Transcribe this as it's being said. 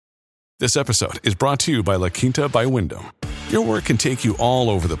This episode is brought to you by La Quinta by Wyndham. Your work can take you all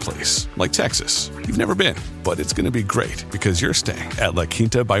over the place, like Texas. You've never been, but it's going to be great because you're staying at La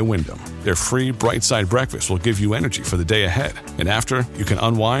Quinta by Wyndham. Their free Bright Side breakfast will give you energy for the day ahead. And after, you can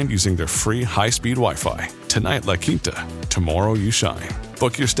unwind using their free high-speed Wi-Fi. Tonight, La Quinta. Tomorrow, you shine.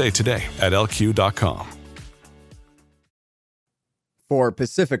 Book your stay today at lq.com. For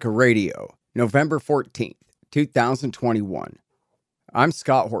Pacifica Radio, November 14th, 2021. I'm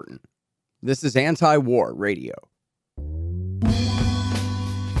Scott Horton. This is Anti-War Radio.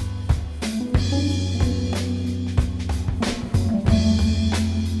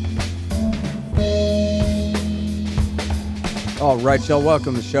 All right, y'all,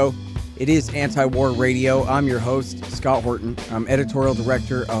 welcome to the show. It is Anti-War Radio. I'm your host, Scott Horton. I'm editorial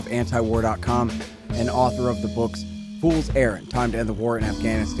director of antiwar.com and author of the books Fool's Errand, Time to End the War in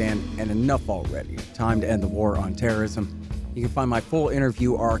Afghanistan, and Enough Already, Time to End the War on Terrorism. You can find my full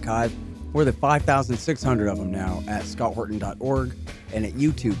interview archive, more than 5,600 of them now, at scotthorton.org and at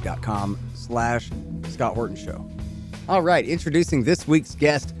youtube.com/Scott Horton Show. All right, introducing this week's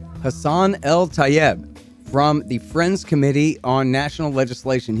guest, Hassan El-Tayeb from the Friends Committee on National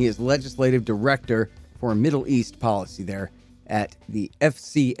Legislation. He is legislative director for Middle East policy there at the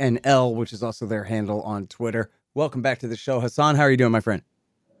FCNL, which is also their handle on Twitter. Welcome back to the show. Hassan, how are you doing, my friend?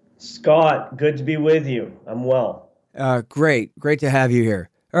 Scott, good to be with you. I'm well. Great to have you here.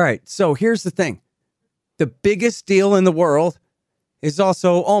 All right, so here's the thing. The biggest deal in the world is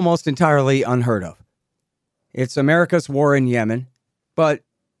also almost entirely unheard of. It's America's war in Yemen, but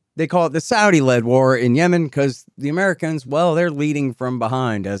they call it the Saudi-led war in Yemen because the Americans, well, they're leading from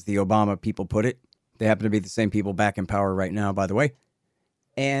behind, as the Obama people put it. They happen to be the same people back in power right now, by the way.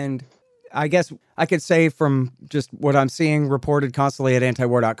 And I guess I could say from just what I'm seeing reported constantly at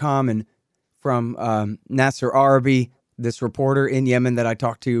antiwar.com and from Nasser Arabi, this reporter in Yemen that I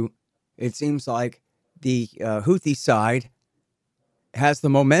talked to, it seems like the Houthi side has the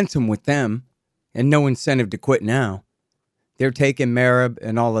momentum with them and no incentive to quit now. They're taking Marib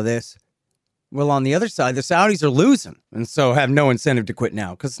and all of this. Well, on the other side, the Saudis are losing and so have no incentive to quit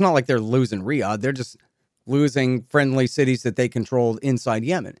now because it's not like they're losing Riyadh. They're just losing friendly cities that they controlled inside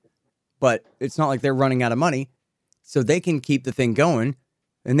Yemen. But it's not like they're running out of money, so they can keep the thing going,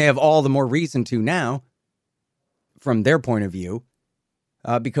 and they have all the more reason to now, from their point of view,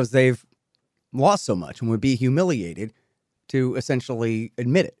 because they've lost so much and would be humiliated to essentially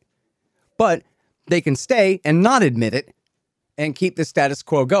admit it. But they can stay and not admit it and keep the status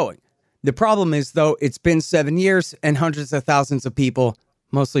quo going. The problem is, though, it's been 7 years and hundreds of thousands of people,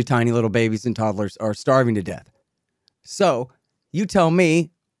 mostly tiny little babies and toddlers, are starving to death. So you tell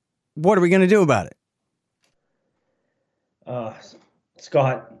me, what are we going to do about it?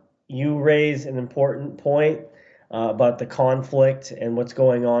 Scott, you raise an important point about the conflict and what's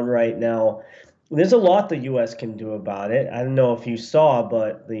going on right now. There's a lot the U.S. can do about it. I don't know if you saw,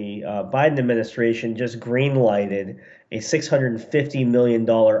 but the Biden administration just green-lighted a $650 million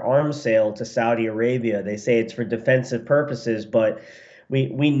arms sale to Saudi Arabia. They say it's for defensive purposes, but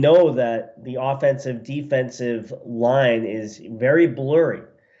we know that the offensive-defensive line is very blurry,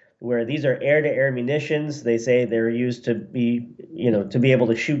 where these are air-to-air munitions. They say they're used to be able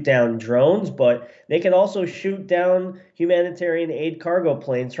to shoot down drones, but they can also shoot down humanitarian aid cargo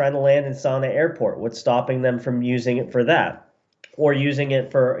planes trying to land in Sana'a Airport. What's stopping them from using it for that? Or using it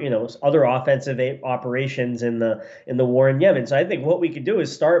for, other offensive operations in the war in Yemen. So I think what we could do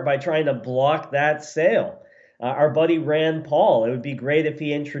is start by trying to block that sale. Our buddy Rand Paul, it would be great if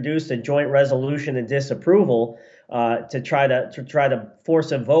he introduced a joint resolution of disapproval to try to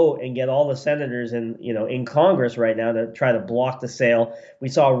force a vote and get all the senators in Congress right now to try to block the sale. We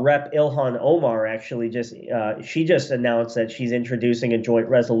saw Rep. Ilhan Omar actually just announced that she's introducing a joint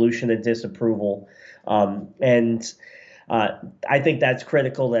resolution of disapproval, and I think that's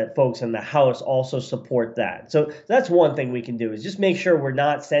critical that folks in the House also support that. So that's one thing we can do, is just make sure we're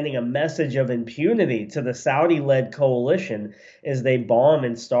not sending a message of impunity to the Saudi-led coalition as they bomb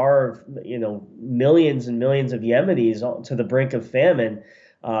and starve, millions and millions of Yemenis to the brink of famine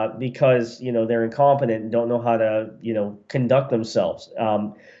because, they're incompetent and don't know how to, conduct themselves.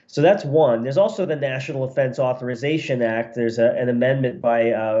 So that's one. There's also the National Defense Authorization Act. There's an amendment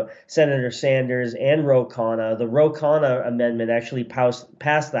by Senator Sanders and Ro Khanna. The Ro Khanna amendment actually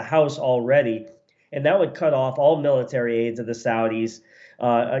passed the House already, and that would cut off all military aid to the Saudis,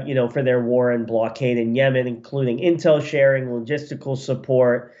 for their war and blockade in Yemen, including intel sharing, logistical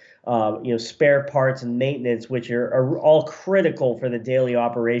support, spare parts and maintenance, which are all critical for the daily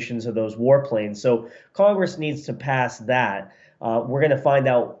operations of those warplanes. So Congress needs to pass that. We're going to find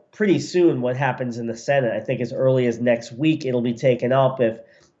out pretty soon what happens in the Senate. I think as early as next week, it'll be taken up if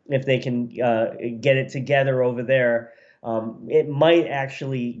if they can get it together over there. It might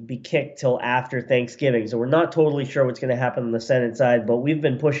actually be kicked till after Thanksgiving. So we're not totally sure what's going to happen on the Senate side, but we've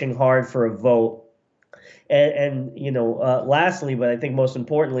been pushing hard for a vote. Lastly, but I think most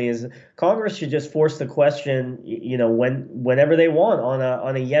importantly, is Congress should just force the question, whenever they want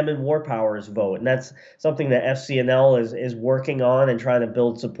on a Yemen war powers vote, and that's something that FCNL is working on and trying to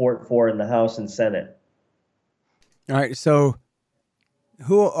build support for in the House and Senate. All right, so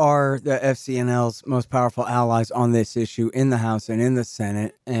who are the FCNL's most powerful allies on this issue in the House and in the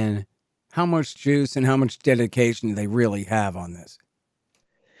Senate, and how much juice and how much dedication do they really have on this?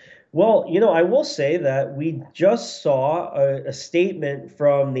 Well, I will say that we just saw a statement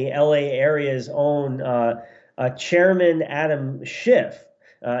from the LA area's own Chairman Adam Schiff.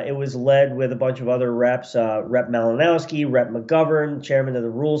 It was led with a bunch of other reps, Rep Malinowski, Rep McGovern, Chairman of the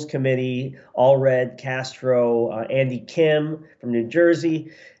Rules Committee, Allred, Castro, Andy Kim from New Jersey.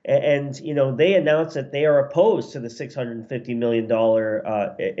 And they announced that they are opposed to the $650 million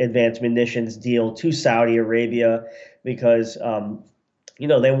advanced munitions deal to Saudi Arabia because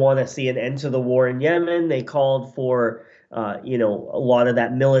they want to see an end to the war in Yemen. They called for, a lot of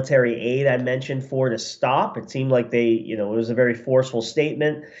that military aid I mentioned to stop. It seemed like it was a very forceful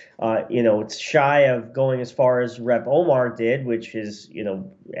statement. It's shy of going as far as Rep Omar did, which is,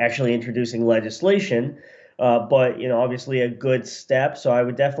 actually introducing legislation. But obviously a good step. So I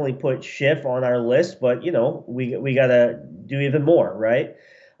would definitely put Schiff on our list. But, we got to do even more, right?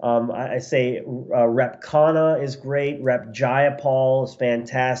 I say Rep Khanna is great. Rep Jayapal is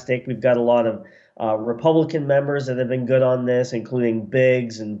fantastic. We've got a lot of Republican members that have been good on this, including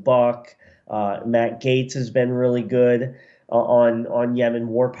Biggs and Buck. Matt Gaetz has been really good on Yemen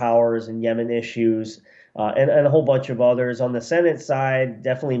war powers and Yemen issues, and a whole bunch of others. On the Senate side,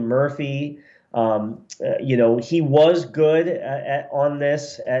 definitely Murphy. He was good on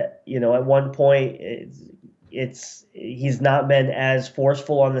this at one point. He's not been as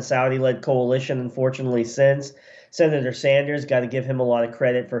forceful on the Saudi-led coalition, unfortunately, since. Senator Sanders, got to give him a lot of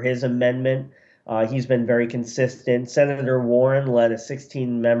credit for his amendment. He's been very consistent. Senator Warren led a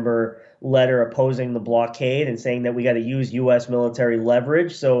 16-member letter opposing the blockade and saying that we got to use U.S. military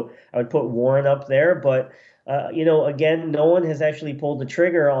leverage. So I would put Warren up there. But, again, no one has actually pulled the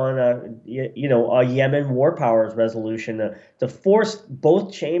trigger on a Yemen war powers resolution to force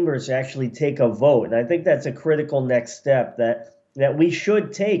both chambers to actually take a vote. And I think that's a critical next step that we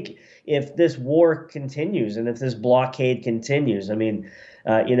should take if this war continues and if this blockade continues. I mean,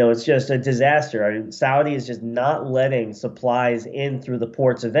 it's just a disaster. I mean, Saudi is just not letting supplies in through the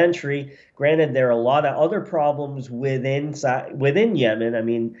ports of entry. Granted, there are a lot of other problems within Yemen. I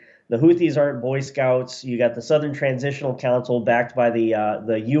mean, the Houthis aren't Boy Scouts. You got the Southern Transitional Council backed by the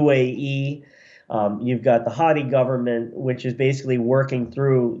UAE. You've got the Hadi government, which is basically working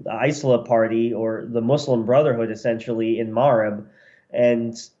through the Isla Party or the Muslim Brotherhood, essentially, in Marib.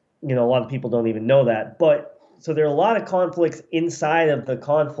 And, a lot of people don't even know that. But so there are a lot of conflicts inside of the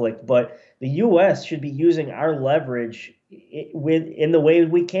conflict, but the U.S. should be using our leverage in the way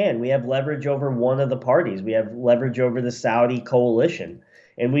we can. We have leverage over one of the parties. We have leverage over the Saudi coalition.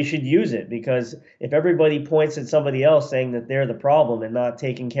 And we should use it because if everybody points at somebody else saying that they're the problem and not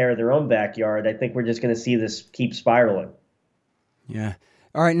taking care of their own backyard, I think we're just going to see this keep spiraling. Yeah.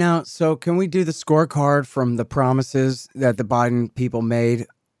 All right. Now, so can we do the scorecard from the promises that the Biden people made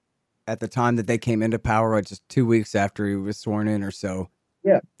at the time that they came into power, just 2 weeks after he was sworn in or so?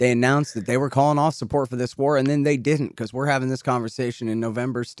 Yeah. They announced that they were calling off support for this war, and then they didn't because we're having this conversation in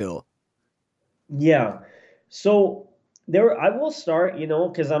November still. Yeah. So I will start,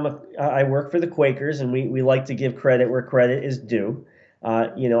 because I work for the Quakers, and we like to give credit where credit is due.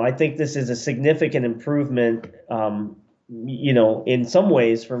 I think this is a significant improvement, in some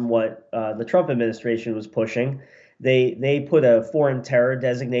ways from what the Trump administration was pushing. They put a foreign terror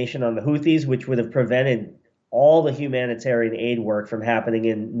designation on the Houthis, which would have prevented all the humanitarian aid work from happening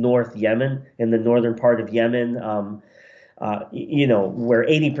in North Yemen, in the northern part of Yemen, where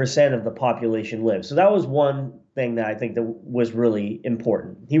 80% of the population lives. So that was one thing that I think that was really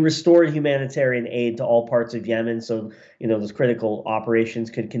important. He restored humanitarian aid to all parts of Yemen, so those critical operations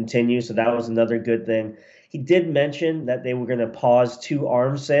could continue. So that was another good thing. He did mention that they were going to pause 2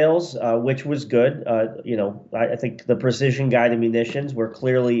 arms sales, which was good. I think the precision-guided munitions were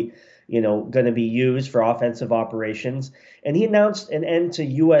clearly, going to be used for offensive operations. And he announced an end to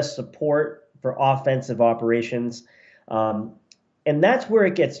U.S. support for offensive operations. And that's where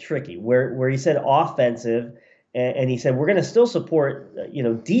it gets tricky, where he said offensive, and he said we're going to still support,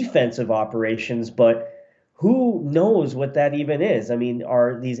 defensive operations, but who knows what that even is? I mean,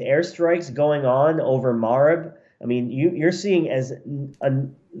 are these airstrikes going on over Marib I mean, you're seeing as a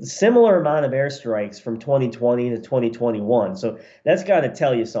similar amount of airstrikes from 2020 to 2021. So that's got to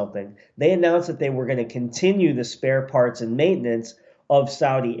tell you something. They announced that they were going to continue the spare parts and maintenance of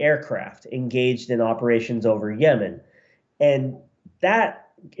Saudi aircraft engaged in operations over Yemen. And that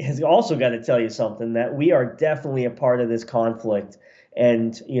has also got to tell you something, that we are definitely a part of this conflict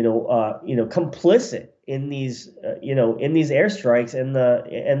and, complicit in these, in these airstrikes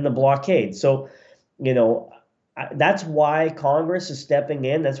and the blockade. So, you know, that's why Congress is stepping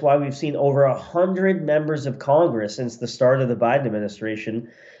in. That's why we've seen over 100 members of Congress since the start of the Biden administration,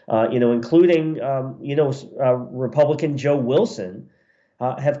 including, Republican Joe Wilson,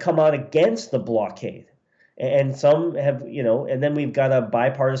 have come out against the blockade. And some have, and then we've got a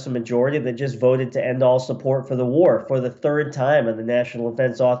bipartisan majority that just voted to end all support for the war for the third time in the National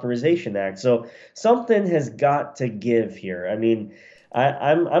Defense Authorization Act. So something has got to give here. I mean,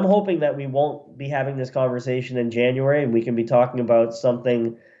 I'm hoping that we won't be having this conversation in January and we can be talking about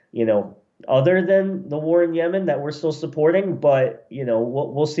something, other than the war in Yemen that we're still supporting. But,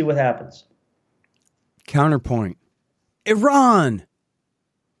 we'll see what happens. Counterpoint. Iran.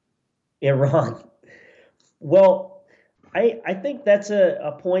 Well, I think that's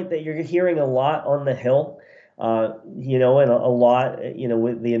a point that you're hearing a lot on the Hill, and a lot,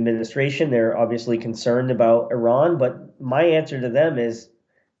 with the administration. They're obviously concerned about Iran, but my answer to them is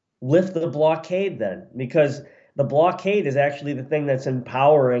lift the blockade then, because the blockade is actually the thing that's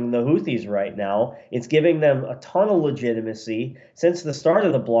empowering the Houthis right now. It's giving them a ton of legitimacy. Since the start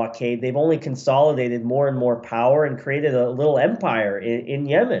of the blockade, they've only consolidated more and more power and created a little empire in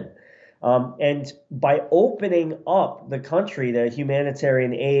Yemen. And by opening up the country to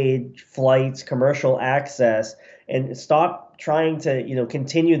humanitarian aid, flights, commercial access, and stop trying to,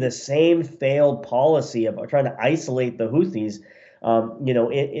 continue the same failed policy of trying to isolate the Houthis,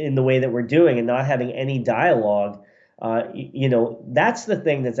 in the way that we're doing and not having any dialogue, that's the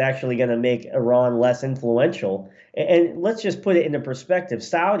thing that's actually going to make Iran less influential. And let's just put it into perspective.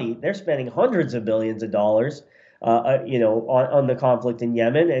 Saudi, they're spending hundreds of billions of dollars, on the conflict in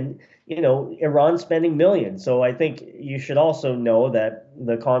Yemen, and Iran's spending millions. So I think you should also know that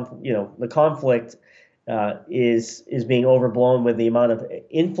the conflict is being overblown with the amount of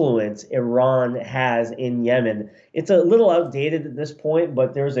influence Iran has in Yemen. It's a little outdated at this point,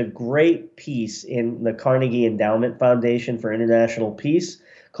 but there's a great piece in the Carnegie Endowment Foundation for International Peace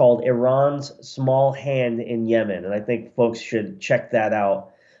called Iran's Small Hand in Yemen, and I think folks should check that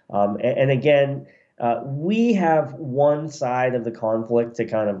out. And again, we have one side of the conflict to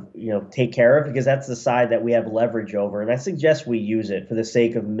kind of, take care of, because that's the side that we have leverage over. And I suggest we use it for the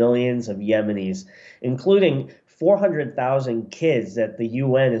sake of millions of Yemenis, including 400,000 kids that the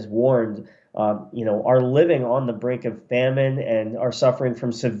UN has warned, are living on the brink of famine and are suffering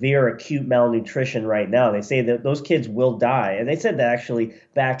from severe acute malnutrition right now. They say that those kids will die. And they said that actually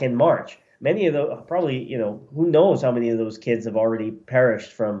back in March. Many of those, probably, who knows how many of those kids have already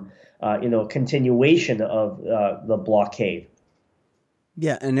perished from continuation of the blockade.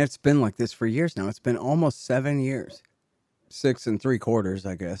 Yeah, and it's been like this for years now. It's been almost 7 years. 6 3/4,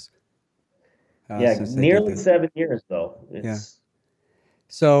 I guess. Nearly 7 years, though. Yeah.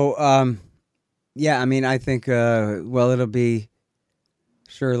 So, I mean, I think, it'll be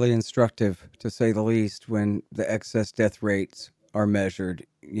surely instructive, to say the least, when the excess death rates are measured,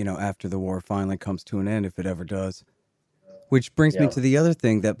 after the war finally comes to an end, if it ever does. Which brings me to the other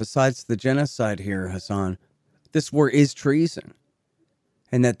thing, that besides the genocide here, Hassan, this war is treason.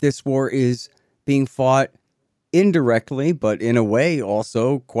 And that this war is being fought indirectly, but in a way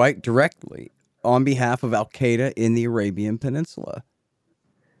also quite directly, on behalf of Al-Qaeda in the Arabian Peninsula.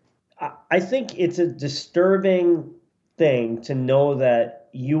 I think it's a disturbing thing to know that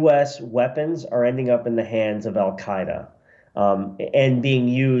U.S. weapons are ending up in the hands of Al-Qaeda. And being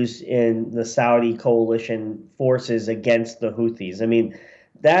used in the Saudi coalition forces against the Houthis. I mean,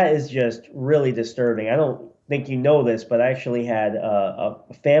 that is just really disturbing. I don't think you know this, but I actually had a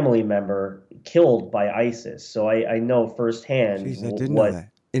family member killed by ISIS. So I know firsthand. Jeez, I didn't know that.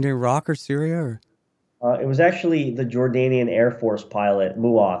 In Iraq or Syria? It was actually the Jordanian Air Force pilot,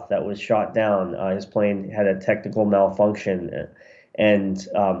 Muath, that was shot down. His plane had a technical malfunction, and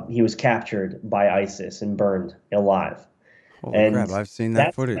he was captured by ISIS and burned alive. Holy crap, I've seen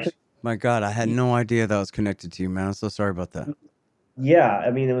that footage. My God, I had no idea that was connected to you, man. I'm so sorry about that. Yeah, I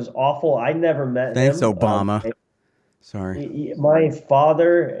mean, it was awful. I never met him. Thanks, Obama. Sorry. My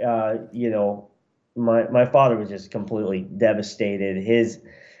father, my father was just completely devastated. His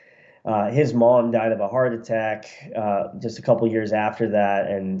mom died of a heart attack just a couple years after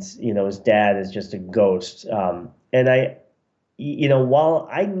that, and his dad is just a ghost. And while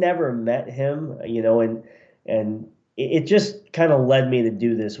I never met him, and And it just kind of led me to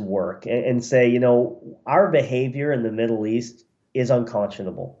do this work and say, our behavior in the Middle East is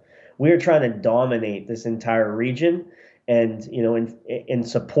unconscionable. We are trying to dominate this entire region. And, in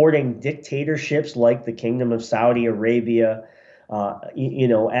supporting dictatorships like the Kingdom of Saudi Arabia,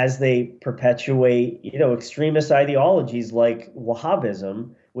 as they perpetuate, extremist ideologies like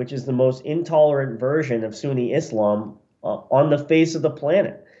Wahhabism, which is the most intolerant version of Sunni Islam on the face of the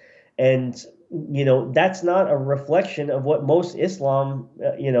planet. And, that's not a reflection of what most Islam,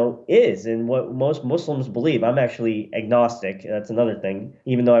 is and what most Muslims believe. I'm actually agnostic. That's another thing,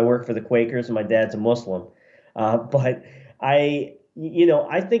 even though I work for the Quakers and my dad's a Muslim. But I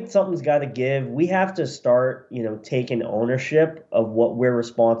think something's got to give. We have to start, taking ownership of what we're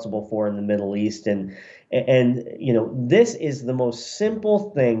responsible for in the Middle East. And this is the most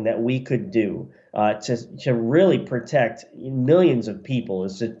simple thing that we could do to really protect millions of people,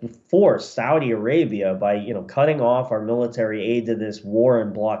 is to force Saudi Arabia by, cutting off our military aid to this war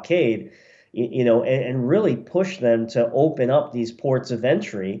and blockade, and really push them to open up these ports of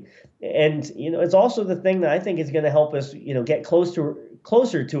entry. And, it's also the thing that I think is going to help us, get closer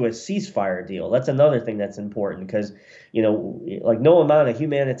to a ceasefire deal. That's another thing that's important because, like no amount of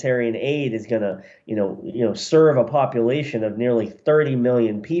humanitarian aid is going to, serve a population of nearly 30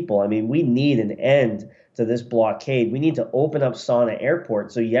 million people. I mean, we need an end to this blockade. We need to open up Sana'a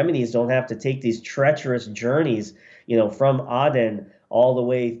airport so Yemenis don't have to take these treacherous journeys, from Aden all the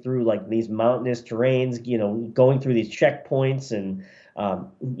way through like these mountainous terrains, going through these checkpoints and,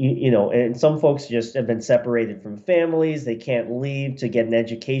 and some folks just have been separated from families. They can't leave to get an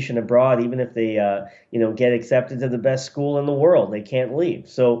education abroad, even if they, get accepted to the best school in the world. They can't leave.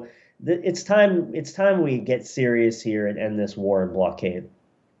 So it's time we get serious here and end this war and blockade.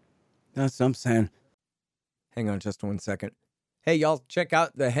 That's what I'm saying. Hang on just 1 second. Hey, y'all, check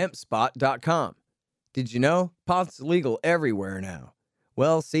out thehempspot.com. Did you know? Pot's legal everywhere now.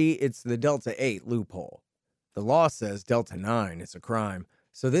 Well, see, it's the Delta 8 loophole. The law says Delta 9 is a crime,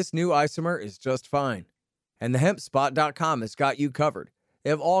 so this new isomer is just fine. And thehempspot.com has got you covered. They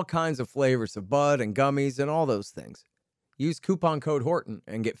have all kinds of flavors of bud and gummies and all those things. Use coupon code Horton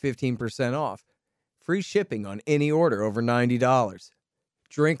and get 15% off. Free shipping on any order over $90.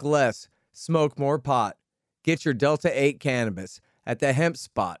 Drink less, smoke more pot. Get your Delta 8 cannabis at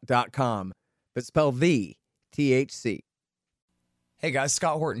thehempspot.com, but spell the THC. Hey guys,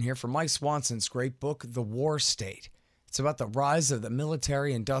 Scott Horton here for Mike Swanson's great book, The War State. It's about the rise of the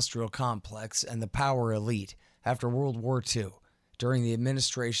military-industrial complex and the power elite after World War II, during the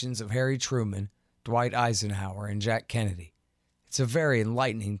administrations of Harry Truman, Dwight Eisenhower, and Jack Kennedy. It's a very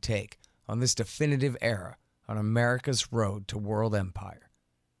enlightening take on this definitive era on America's road to world empire.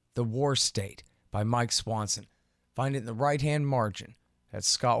 The War State by Mike Swanson. Find it in the right-hand margin at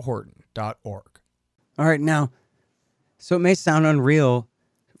scotthorton.org. All right, now, so it may sound unreal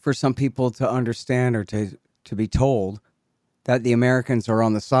for some people to understand or to be told that the Americans are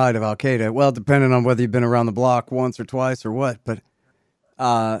on the side of Al-Qaeda. Well, depending on whether you've been around the block once or twice or what. But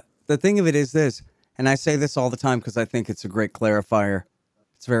the thing of it is this, and I say this all the time because I think it's a great clarifier.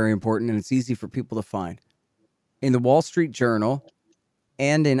 It's very important, and it's easy for people to find. In the Wall Street Journal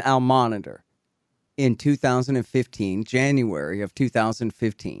and in Al Monitor in 2015, January of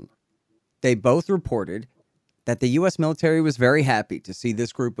 2015, they both reported that the U.S. military was very happy to see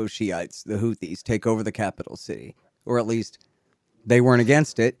this group of Shiites, the Houthis, take over the capital city. Or at least they weren't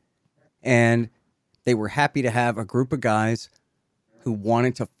against it. And they were happy to have a group of guys who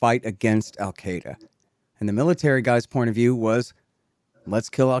wanted to fight against Al-Qaeda. And the military guy's point of view was, let's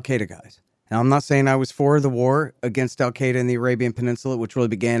kill Al-Qaeda guys. Now, I'm not saying I was for the war against Al-Qaeda in the Arabian Peninsula, which really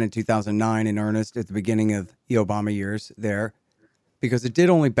began in 2009 in earnest at the beginning of the Obama years there, because it did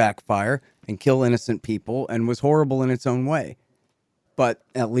only backfire and kill innocent people and was horrible in its own way. But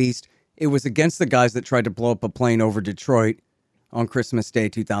at least it was against the guys that tried to blow up a plane over Detroit on Christmas Day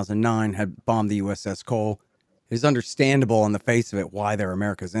 2009, had bombed the USS Cole. It is understandable on the face of it why they're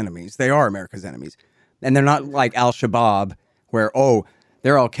America's enemies. They are America's enemies. And they're not like Al-Shabaab, where,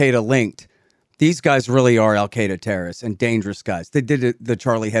 they're Al-Qaeda linked. These guys really are Al-Qaeda terrorists and dangerous guys. They did the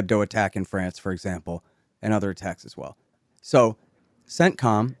Charlie Hebdo attack in France, for example, and other attacks as well. So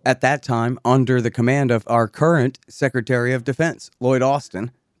CENTCOM, at that time, under the command of our current Secretary of Defense, Lloyd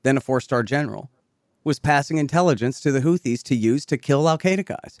Austin, then a 4-star general, was passing intelligence to the Houthis to use to kill Al-Qaeda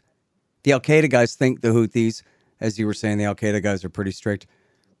guys. The Al-Qaeda guys think the Houthis, as you were saying, the Al-Qaeda guys are pretty strict.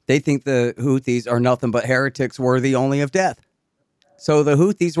 They think the Houthis are nothing but heretics worthy only of death. So the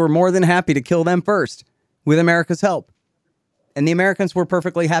Houthis were more than happy to kill them first, with America's help. And the Americans were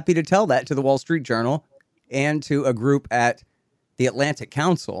perfectly happy to tell that to the Wall Street Journal and to a group at the Atlantic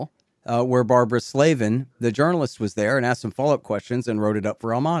Council, where Barbara Slavin, the journalist, was there and asked some follow-up questions and wrote it up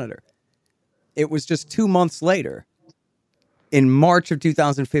for Al Monitor. It was just 2 months later, in March of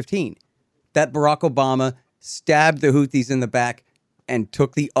 2015, that Barack Obama stabbed the Houthis in the back and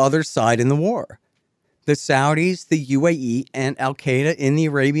took the other side in the war. The Saudis, the UAE, and Al-Qaeda in the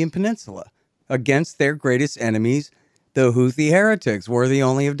Arabian Peninsula against their greatest enemies, the Houthi heretics, worthy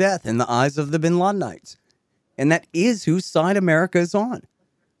only of death in the eyes of the bin Ladenites. And that is whose side America is on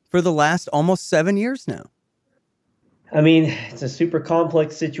for the last almost 7 years now. I mean, it's a super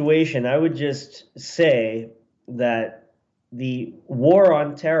complex situation. I would just say that the war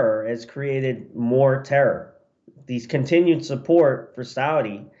on terror has created more terror. These continued support for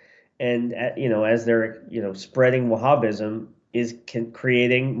Saudi and, as they're, spreading Wahhabism is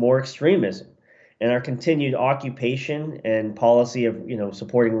creating more extremism. And our continued occupation and policy of,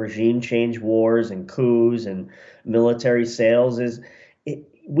 supporting regime change wars and coups and military sales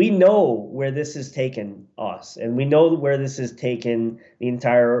we know where this has taken us, and we know where this has taken the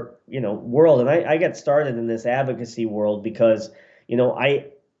entire, world. And I got started in this advocacy world because,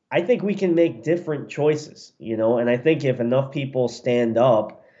 I think we can make different choices, and I think if enough people stand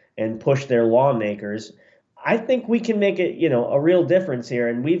up and push their lawmakers, I think we can make it, a real difference here.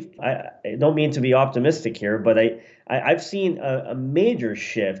 And I don't mean to be optimistic here, but I've seen a major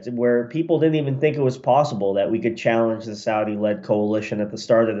shift where people didn't even think it was possible that we could challenge the Saudi-led coalition at the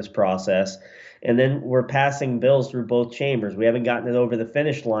start of this process. And then we're passing bills through both chambers. We haven't gotten it over the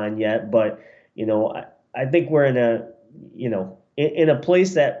finish line yet, but, I think we're in a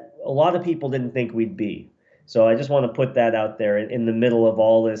place that a lot of people didn't think we'd be. So I just want to put that out there in the middle of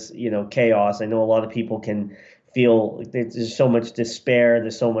all this, chaos. I know a lot of people can feel there's so much despair,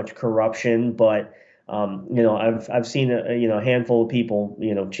 there's so much corruption, but I've seen a handful of people,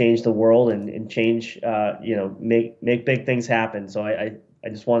 change the world and change, make big things happen. So I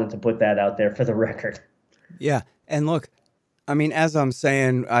just wanted to put that out there for the record. Yeah, and look, I mean, as I'm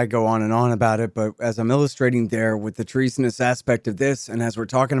saying, I go on and on about it, but as I'm illustrating there with the treasonous aspect of this, and as we're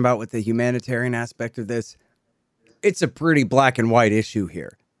talking about with the humanitarian aspect of this, it's a pretty black and white issue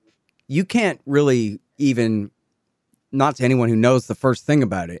here. You can't really even, not to anyone who knows the first thing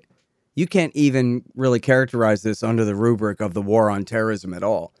about it, you can't even really characterize this under the rubric of the war on terrorism at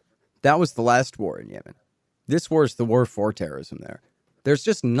all. That was the last war in Yemen. This war is the war for terrorism there. There's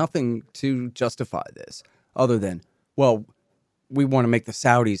just nothing to justify this other than, well, we want to make the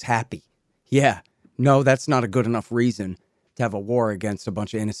Saudis happy. Yeah, no, that's not a good enough reason to have a war against a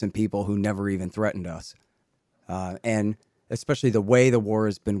bunch of innocent people who never even threatened us. And especially the way the war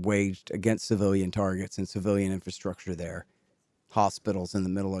has been waged against civilian targets and civilian infrastructure there. Hospitals in the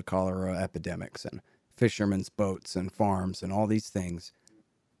middle of cholera epidemics and fishermen's boats and farms and all these things.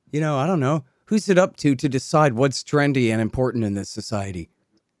 I don't know. Who's it up to decide what's trendy and important in this society?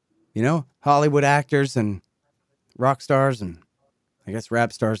 Hollywood actors and rock stars and I guess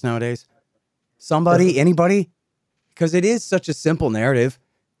rap stars nowadays. Somebody, anybody? Because it is such a simple narrative.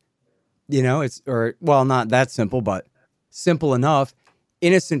 Not that simple, but simple enough.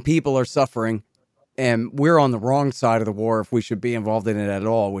 Innocent people are suffering, and we're on the wrong side of the war if we should be involved in it at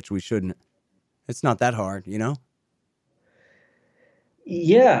all, which we shouldn't. It's not that hard,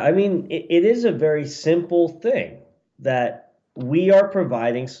 Yeah, I mean, it is a very simple thing that we are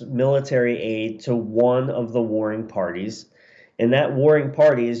providing military aid to one of the warring parties, and that warring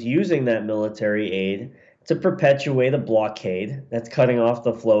party is using that military aid to perpetuate a blockade that's cutting off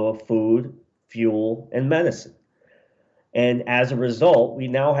the flow of food, fuel, and medicine. And as a result, we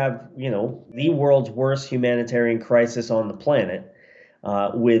now have, the world's worst humanitarian crisis on the planet,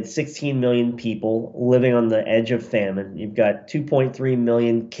 with 16 million people living on the edge of famine. You've got 2.3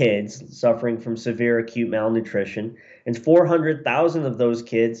 million kids suffering from severe acute malnutrition, and 400,000 of those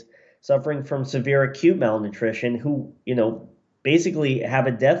kids suffering from severe acute malnutrition who, basically have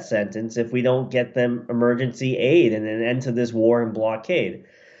a death sentence if we don't get them emergency aid and an end to this war and blockade.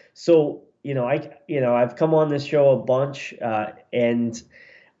 So, I've come on this show a bunch, and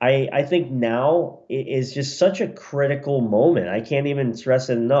I think now is just such a critical moment. I can't even stress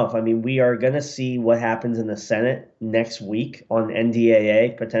it enough. I mean, we are going to see what happens in the Senate next week on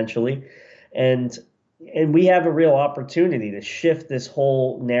NDAA potentially, and we have a real opportunity to shift this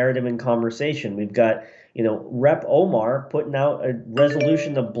whole narrative and conversation. We've got Rep. Omar putting out a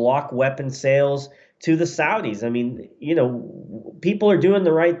resolution to block weapon sales to the Saudis. I mean, people are doing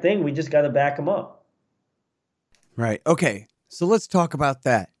the right thing. We just got to back them up. Right. Okay. So let's talk about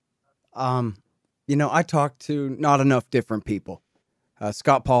that. I talked to not enough different people.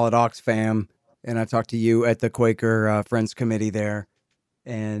 Scott Paul at Oxfam, and I talked to you at the Quaker Friends Committee there.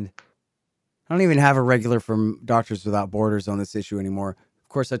 And I don't even have a regular from Doctors Without Borders on this issue anymore. Of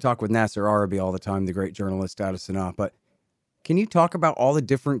course, I talk with Nasser Arabi all the time, the great journalist out of Sanaa. But can you talk about all the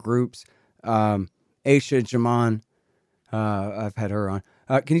different groups? Aisha Jaman, I've had her on.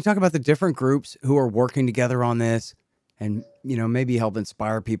 Can you talk about the different groups who are working together on this and, maybe help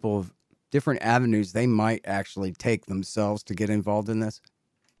inspire people of different avenues they might actually take themselves to get involved in this?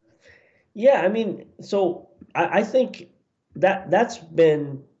 Yeah, I mean, so I think that's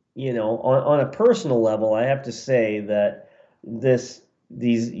been, on a personal level, I have to say that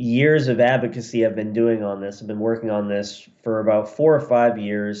these years of advocacy I've been doing on this, I've been working on this for about 4 or 5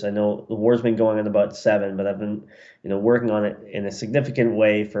 years. I know the war's been going on about 7, but I've been, working on it in a significant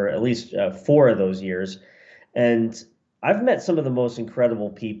way for at least 4 of those years. And I've met some of the most incredible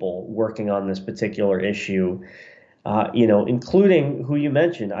people working on this particular issue. Including who you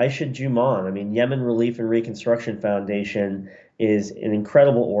mentioned, Aisha Juman. I mean, Yemen Relief and Reconstruction Foundation is an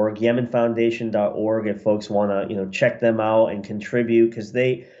incredible org, yemenfoundation.org, if folks want to, check them out and contribute, because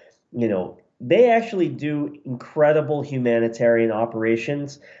they actually do incredible humanitarian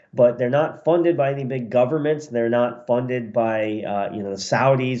operations, but they're not funded by any big governments. They're not funded by, the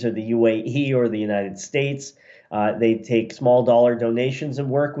Saudis or the UAE or the United States. They take small dollar donations and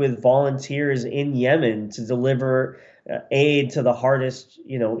work with volunteers in Yemen to deliver aid to the hardest,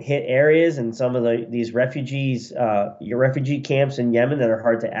 hit areas and some of these refugees, your refugee camps in Yemen that are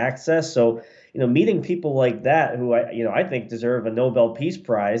hard to access. So, meeting people like that who I think deserve a Nobel Peace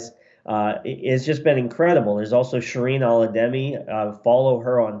Prize it's just been incredible. There's also Shireen Al-Ademi. Follow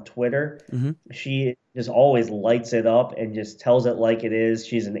her on Twitter. Mm-hmm. She just always lights it up and just tells it like it is.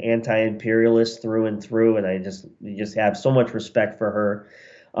 She's an anti-imperialist through and through, and I just have so much respect for her.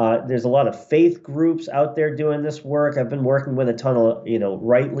 There's a lot of faith groups out there doing this work. I've been working with a ton of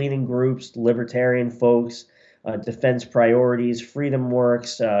right-leaning groups, libertarian folks, Defense Priorities, Freedom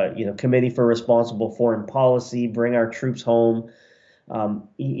Works, Committee for Responsible Foreign Policy, Bring Our Troops Home.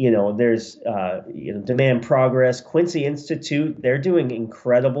 There's Demand Progress, Quincy Institute. They're doing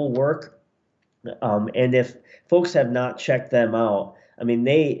incredible work. And if folks have not checked them out, I mean,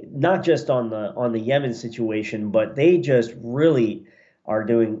 they not just on the Yemen situation, but they just really are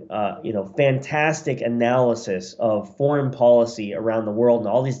doing fantastic analysis of foreign policy around the world in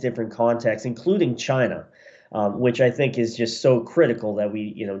all these different contexts, including China, which I think is just so critical that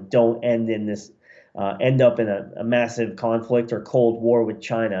we don't end up in a massive conflict or Cold War with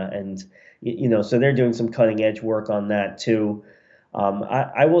China. And, so they're doing some cutting edge work on that too.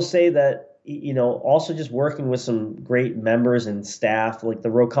 I will say that, also just working with some great members and staff, like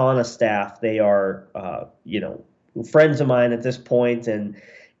the Ro Khanna staff, they are, friends of mine at this point, and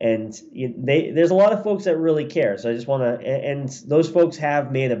there's a lot of folks that really care. So I just want to, and those folks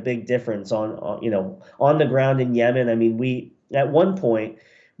have made a big difference on the ground in Yemen. I mean, at one point,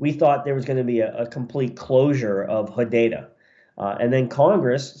 we thought there was going to be a complete closure of Hodeidah. And then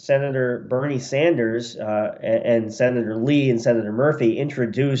Congress, Senator Bernie Sanders and Senator Lee and Senator Murphy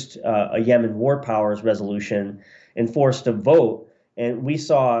introduced a Yemen War Powers resolution and forced a vote. And we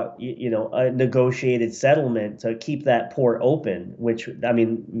saw, a negotiated settlement to keep that port open, which, I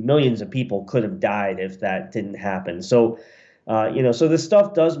mean, millions of people could have died if that didn't happen. So, so this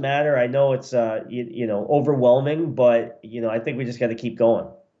stuff does matter. I know it's, overwhelming, but, I think we just got to keep going.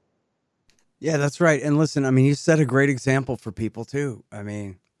 Yeah, that's right. And listen, I mean, you set a great example for people too. I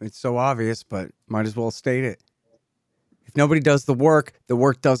mean, it's so obvious, but might as well state it. If nobody does the work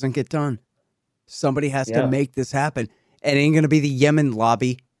doesn't get done. Somebody has to make this happen. It ain't going to be the Yemen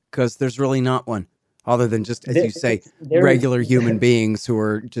lobby, because there's really not one, other than just, as you say, regular human beings who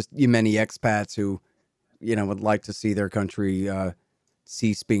are just Yemeni expats who, would like to see their country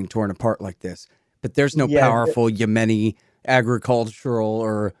cease being torn apart like this. But there's no powerful Yemeni agricultural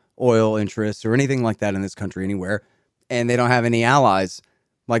or oil interests or anything like that in this country anywhere. And they don't have any allies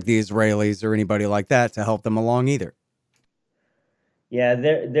like the Israelis or anybody like that to help them along either. Yeah,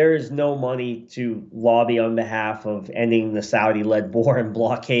 there is no money to lobby on behalf of ending the Saudi-led war and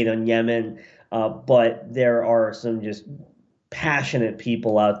blockade on Yemen, but there are some just passionate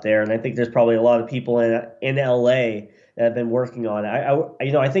people out there, and I think there's probably a lot of people in LA that have been working on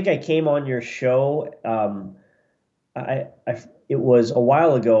it. I think I came on your show. It was a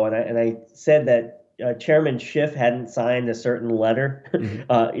while ago, and I said that Chairman Schiff hadn't signed a certain letter,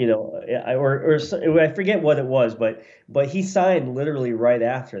 or I forget what it was, but he signed literally right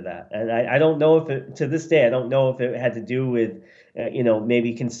after that. And I don't know if to this day, I don't know if it had to do with,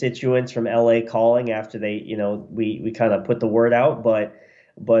 maybe constituents from LA calling after they, we kind of put the word out, but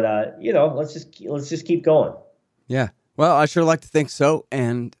let's just keep going. Yeah. Well, I sure like to think so.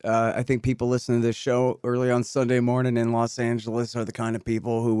 And I think people listening to this show early on Sunday morning in Los Angeles are the kind of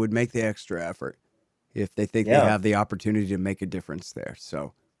people who would make the extra effort. if they think they have the opportunity to make a difference there.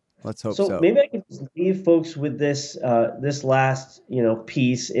 So let's hope so. So maybe I can just leave folks with this this last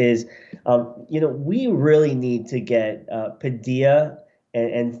piece is we really need to get Padilla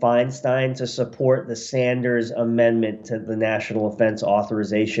and Feinstein to support the Sanders amendment to the National Defense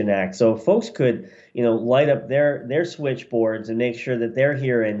Authorization Act. So if folks could light up their switchboards and make sure that they're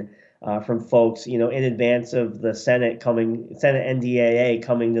hearing from folks in advance of the Senate NDAA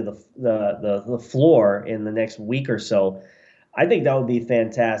coming to the floor in the next week or so. I think that would be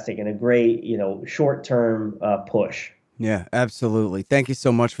fantastic and a great, short-term push. Yeah, absolutely. Thank you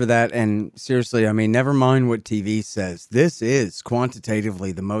so much for that. And seriously, I mean, never mind what TV says. This is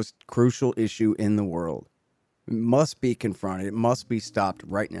quantitatively the most crucial issue in the world. It must be confronted. It must be stopped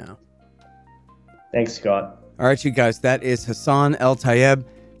right now. Thanks, Scott. All right, you guys, that is Hassan El-Tayeb.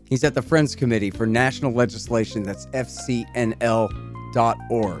 He's at the Friends Committee for National Legislation. That's FCNL.org.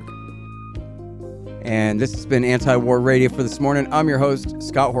 And this has been Anti-War Radio for this morning. I'm your host,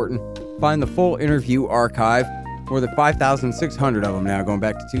 Scott Horton. Find the full interview archive, more than 5,600 of them now, going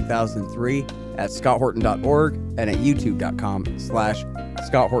back to 2003, at scotthorton.org and at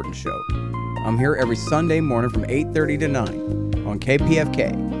youtube.com/Scott Horton Show. I'm here every Sunday morning from 8:30 to 9 on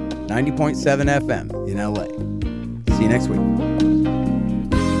KPFK 90.7 FM in LA. See you next week.